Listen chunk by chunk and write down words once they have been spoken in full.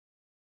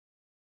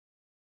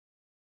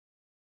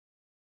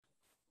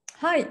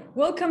Hi,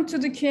 welcome to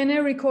the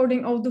Q&A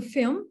recording of the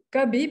film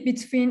Gabi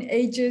between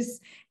ages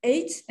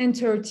 8 and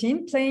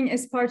 13, playing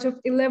as part of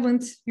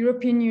 11th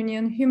European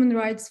Union Human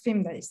Rights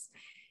Film Days.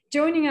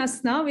 Joining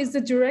us now is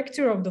the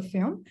director of the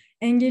film,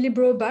 Engeli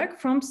Broberg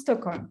from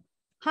Stockholm.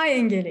 Hi,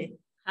 Engeli.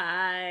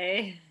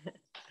 Hi.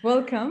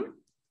 Welcome.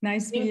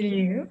 Nice meeting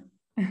you.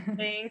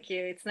 Thank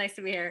you. It's nice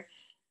to be here.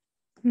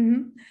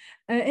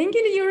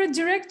 Engeli, you're a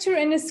director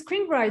and a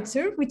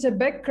screenwriter with a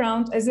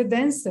background as a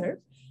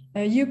dancer.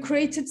 You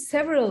created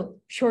several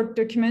short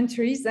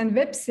documentaries and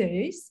web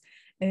series.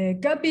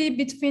 Gabi,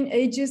 between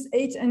ages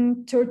 8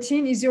 and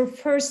 13, is your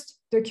first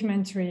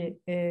documentary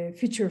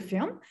feature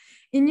film.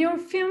 In your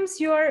films,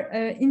 you are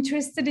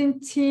interested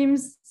in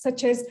themes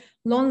such as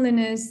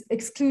loneliness,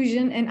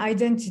 exclusion, and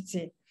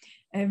identity.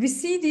 We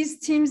see these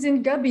themes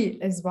in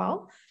Gabi as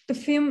well. The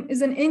film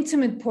is an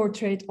intimate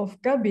portrait of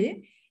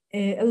Gabi,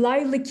 a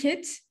lively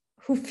kid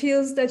who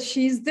feels that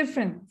she is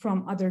different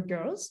from other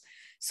girls.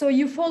 So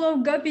you follow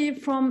Gabi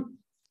from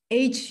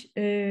age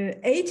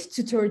 8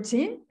 to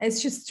 13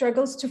 as she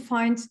struggles to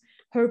find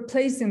her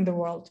place in the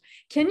world.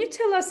 Can you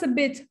tell us a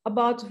bit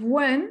about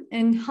when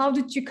and how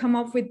did you come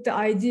up with the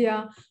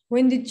idea?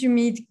 When did you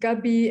meet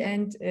Gabi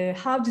and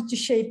how did you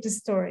shape the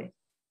story?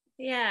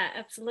 Yeah,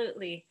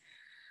 absolutely.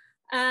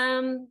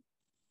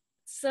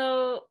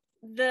 So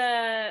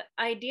the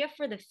idea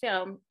for the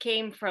film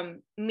came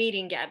from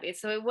meeting Gabi.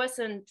 So it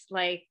wasn't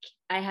like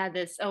I had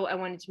this, I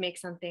wanted to make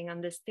something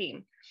on this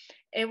theme.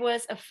 It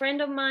was a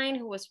friend of mine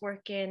who was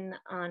working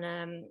on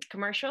a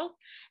commercial,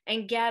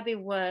 and Gabi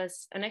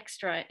was an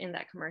extra in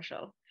that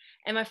commercial.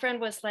 And my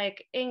friend was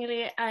like,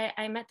 Engeli,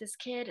 I met this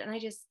kid and I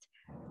just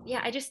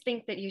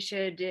think that you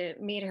should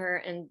meet her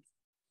and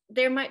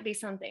there might be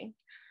something.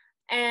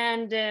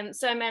 And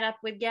so I met up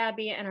with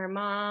Gabi and her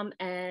mom,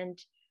 and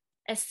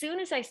as soon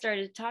as I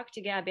started to talk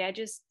to Gabi, I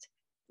just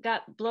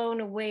got blown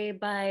away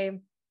by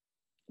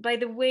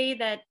the way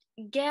that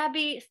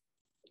Gabi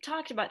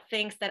talked about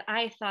things that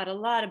I thought a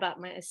lot about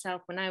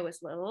myself when I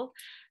was little.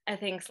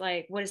 Things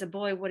like, what is a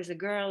boy, what is a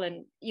girl,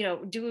 and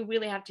do we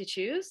really have to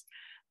choose?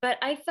 But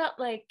I felt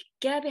like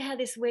Gabi had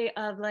this way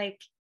of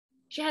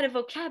she had a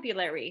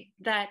vocabulary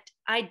that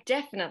I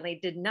definitely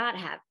did not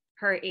have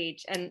her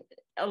age, and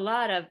a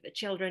lot of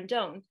children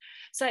don't.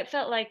 So I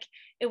felt like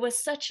it was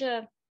such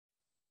a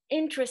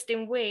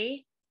interesting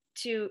way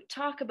to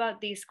talk about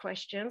these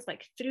questions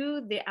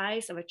through the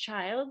eyes of a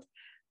child,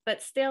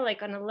 but still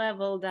on a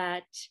level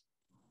that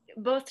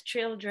both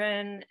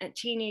children and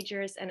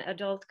teenagers and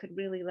adults could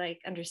really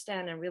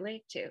understand and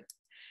relate to.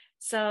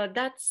 So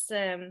that's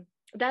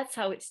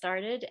how it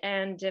started.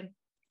 And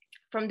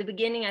from the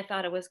beginning, I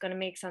thought I was going to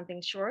make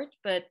something short,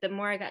 but the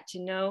more I got to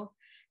know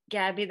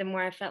Gabi, the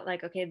more I felt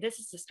like, okay, this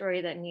is a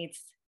story that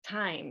needs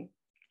time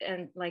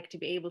and to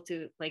be able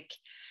to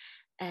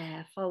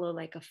follow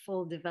a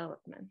full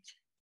development.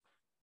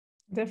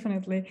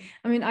 Definitely.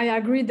 I mean, I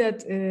agree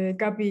that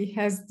Gabi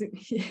has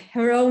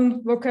her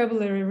own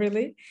vocabulary,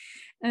 really.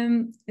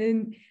 And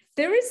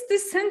there is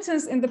this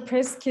sentence in the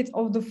press kit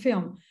of the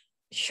film,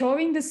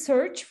 showing the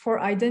search for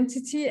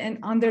identity and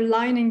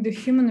underlining the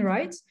human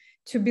right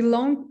to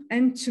belong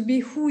and to be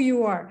who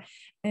you are.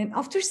 And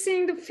after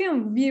seeing the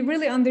film, we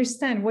really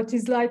understand what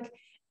it's like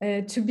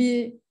to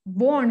be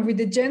born with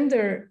a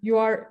gender you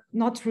are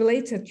not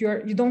related,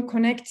 you don't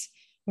connect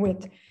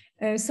with.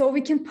 So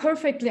we can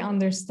perfectly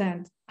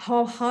understand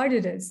how hard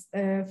it is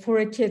for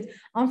a kid.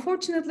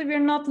 Unfortunately, we're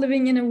not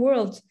living in a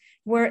world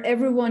where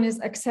everyone is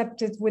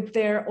accepted with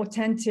their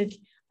authentic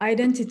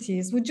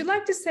identities. Would you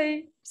like to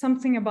say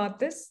something about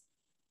this?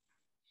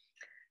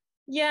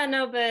 Yeah,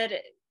 no, but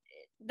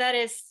that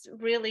is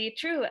really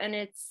true. And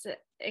it's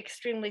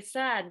extremely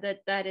sad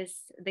that that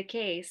is the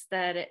case,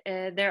 that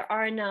there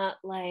are not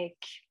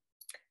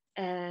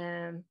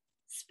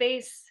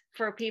space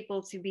for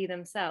people to be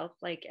themselves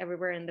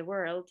everywhere in the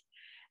world.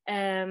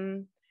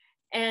 And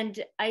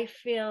I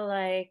feel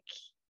like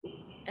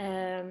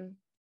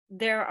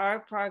there are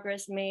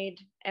progress made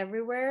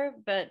everywhere,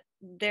 but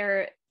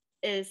there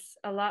is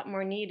a lot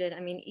more needed. I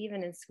mean,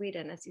 even in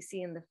Sweden, as you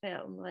see in the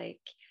film,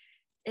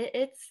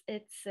 it's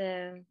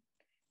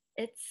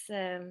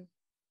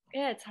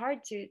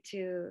hard to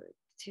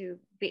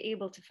be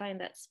able to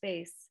find that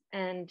space,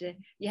 and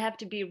you have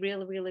to be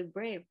really, really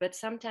brave. But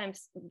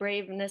sometimes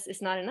braveness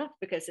is not enough,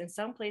 because in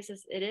some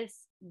places it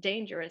is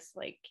dangerous,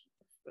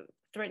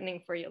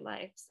 threatening for your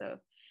life. So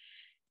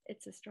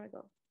it's a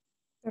struggle.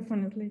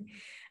 Definitely.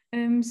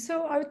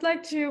 So I would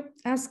like to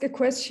ask a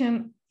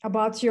question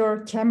about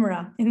your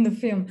camera in the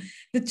film.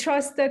 The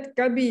trust that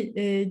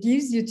Gabi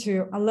gives you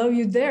to allow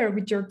you there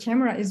with your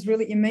camera is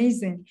really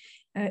amazing.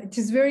 It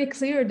is very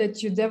clear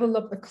that you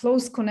develop a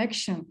close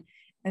connection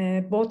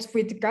both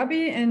with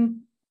Gabi and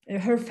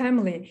her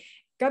family.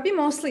 Gabi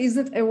mostly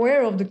isn't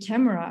aware of the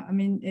camera. I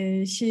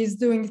mean, she is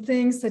doing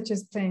things such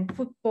as playing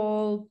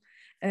football,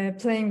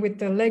 playing with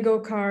the Lego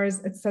cars,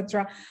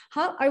 etc.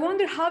 I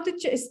wonder, how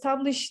did you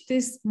establish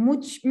this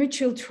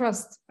mutual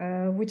trust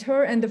with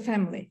her and the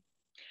family?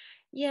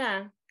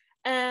 Yeah,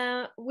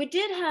 we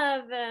did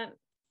have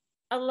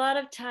a lot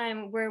of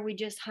time where we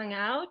just hung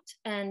out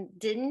and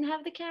didn't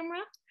have the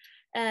camera,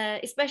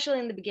 especially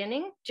in the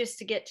beginning, just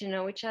to get to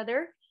know each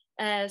other.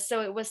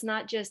 So it was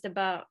not just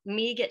about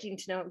me getting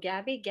to know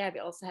Gabi. Gabi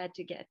also had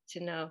to get to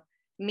know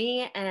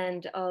me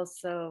and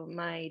also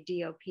my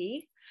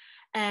DOP.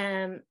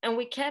 And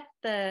we kept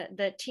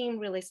the team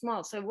really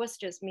small. So it was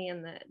just me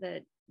and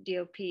the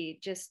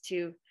DOP, just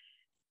to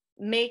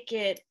make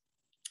it,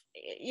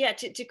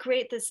 to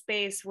create this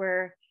space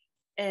where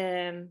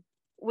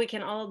we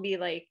can all be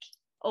like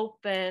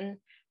open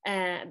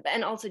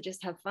and also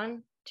just have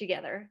fun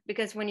together.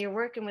 Because when you're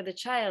working with a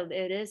child,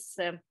 it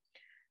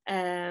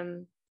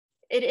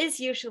is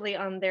usually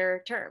on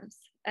their terms.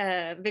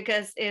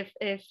 Because if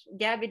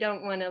Gabi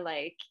don't want to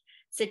like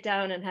sit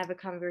down and have a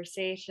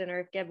conversation, or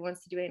if Gabi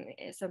wants to do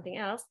something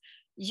else,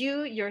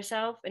 you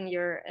yourself and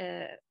your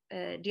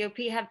DOP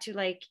have to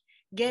like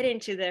get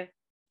into the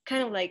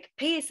kind of like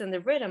pace and the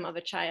rhythm of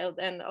a child,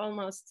 and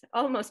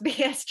almost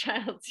be as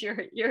child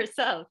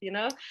yourself, you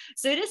know.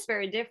 So it is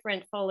very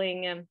different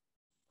following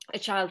a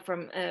child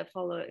from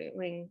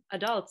following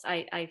adults,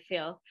 I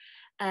feel.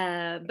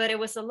 But it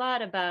was a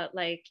lot about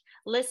like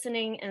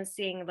listening and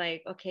seeing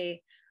like,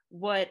 okay,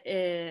 what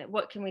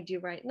can we do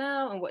right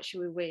now, and what should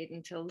we wait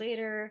until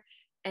later,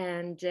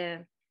 and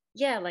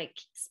like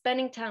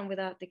spending time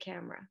without the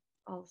camera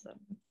also.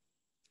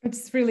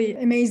 It's really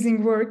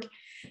amazing work,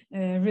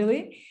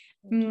 really.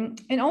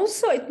 And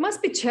also it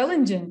must be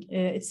challenging.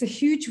 It's a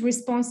huge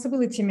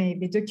responsibility,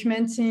 maybe,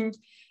 documenting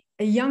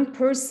a young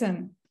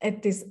person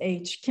at this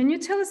age. Can you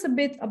tell us a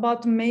bit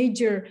about the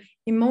major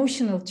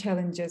emotional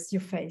challenges you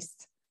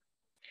faced?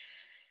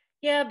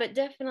 Yeah, but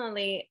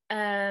definitely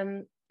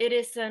it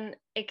is an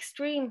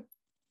extreme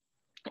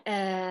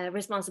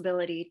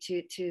responsibility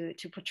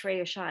to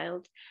portray a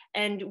child.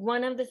 And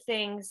one of the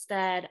things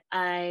that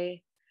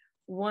I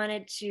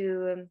wanted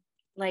to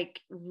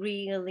like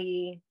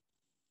really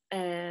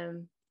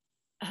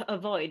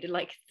avoid,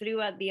 like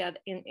throughout the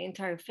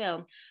entire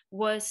film,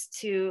 was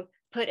to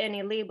put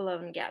any label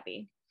on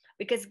Gabi,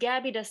 because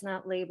Gabi does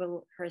not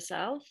label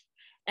herself.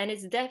 And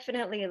it's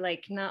definitely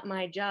like not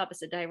my job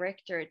as a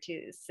director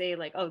to say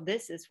like, oh,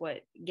 this is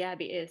what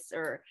Gabi is,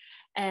 or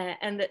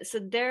so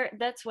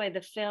that's why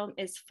the film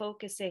is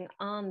focusing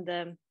on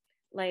the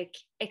like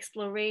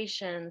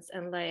explorations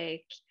and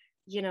like,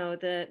 you know,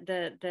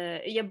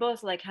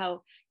 both like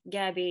how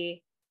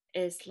Gabi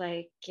is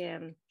like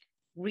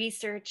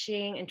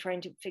researching and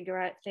trying to figure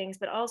out things,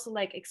 but also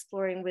like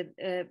exploring with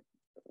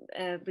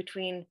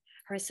between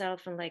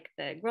herself and like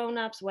the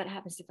grown-ups. What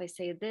happens if I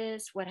say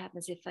this? What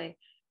happens if I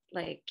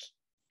like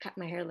cut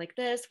my hair like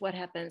this? What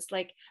happens?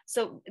 Like,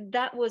 so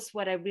that was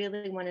what I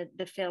really wanted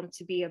the film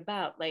to be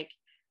about, like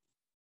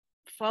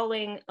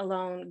following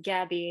along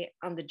Gabi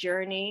on the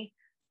journey,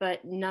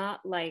 but not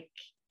like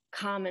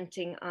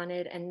commenting on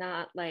it, and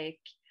not like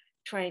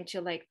trying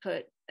to like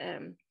put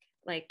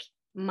like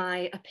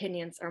my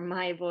opinions or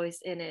my voice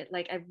in it.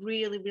 Like I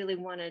really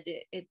wanted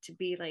it to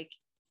be like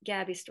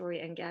Gabi's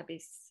story and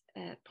Gabi's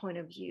point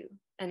of view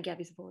and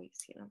Gabi's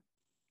voice, you know.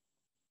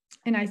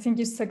 And I think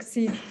you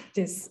succeed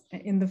this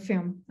in the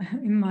film,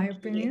 in my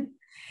opinion.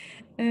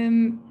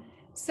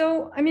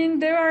 So, I mean,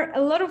 there are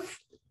a lot of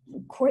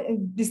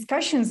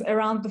discussions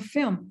around the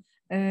film.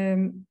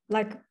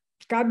 Like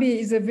Gabi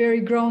is a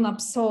very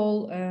grown-up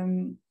soul.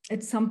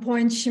 At some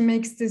point, she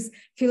makes this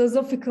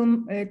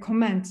philosophical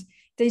comment.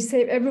 They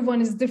say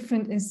everyone is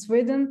different in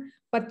Sweden,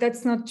 but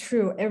that's not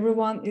true.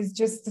 Everyone is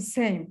just the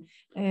same.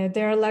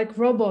 They are like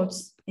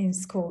robots in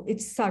school. It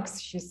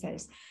sucks, she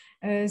says.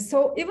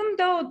 So even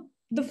though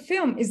the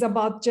film is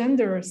about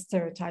gender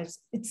stereotypes,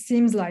 it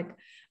seems like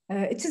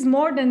it is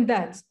more than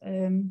that.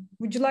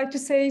 Would you like to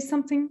say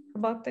something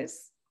about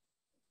this?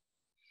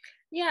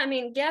 Yeah, I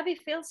mean, Gabi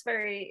feels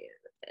very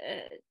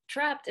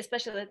trapped,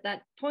 especially at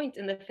that point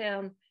in the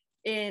film,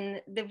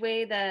 in the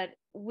way that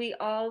we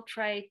all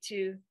try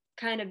to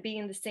kind of be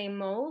in the same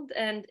mold.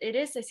 And it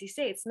is, as you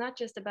say, it's not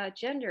just about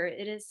gender.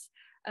 It is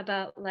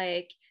about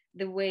like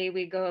the way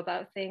we go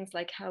about things,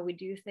 like how we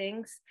do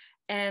things.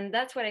 And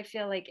that's what I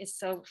feel like is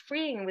so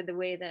freeing with the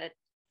way that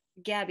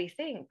Gabi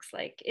thinks.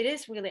 Like it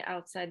is really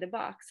outside the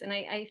box. And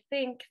I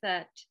think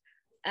that,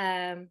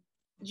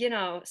 you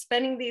know,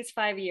 spending these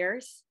 5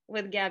 years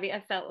with Gabi,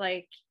 I felt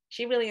like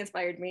she really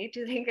inspired me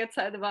to think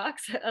outside the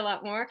box a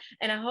lot more.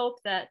 And I hope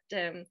that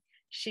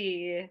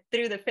she,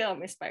 through the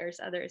film, inspires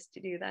others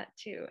to do that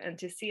too, and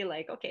to see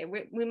like, okay,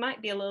 we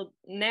might be a little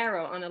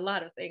narrow on a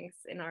lot of things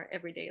in our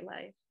everyday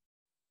life.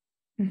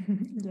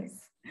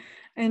 Yes.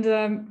 And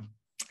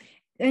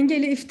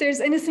Engeli, if there's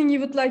anything you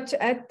would like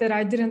to add that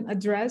I didn't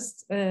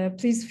address,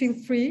 please feel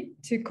free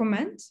to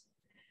comment.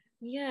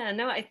 Yeah,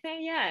 no, I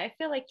think, yeah, I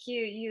feel like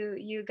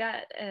you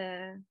got,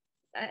 I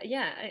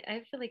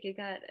feel like you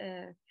got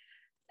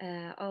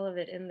all of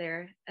it in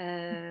there.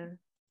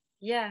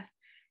 Yeah,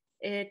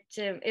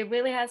 it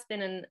really has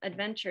been an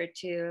adventure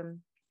to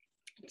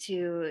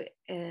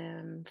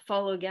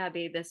follow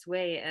Gabi this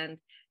way and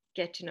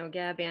get to know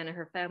Gabi and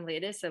her family.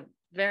 It is a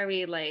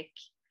very like,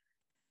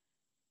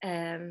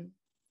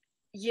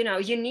 you know,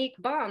 unique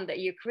bond that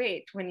you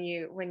create when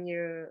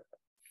you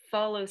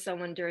follow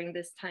someone during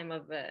this time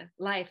of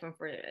life and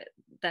for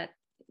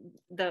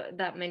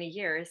that many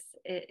years,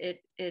 it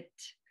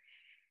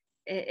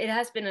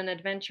has been an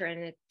adventure,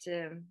 and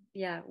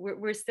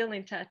we're still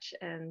in touch,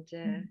 and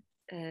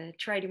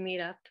try to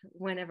meet up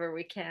whenever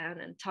we can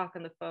and talk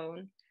on the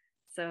phone.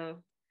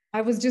 So I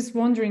was just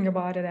wondering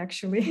about it,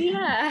 actually.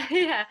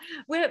 Yeah.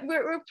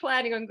 We're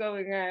planning on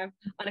going on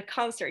a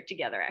concert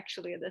together,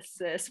 actually, this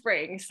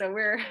spring. So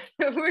we're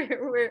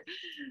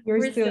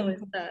still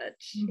in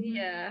touch. Mm-hmm.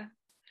 Yeah.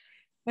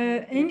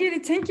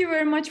 Engeli, thank you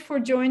very much for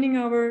joining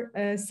our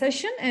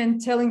session and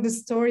telling the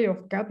story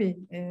of Gabi.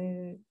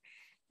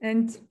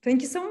 And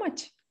thank you so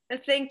much.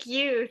 Thank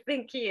you.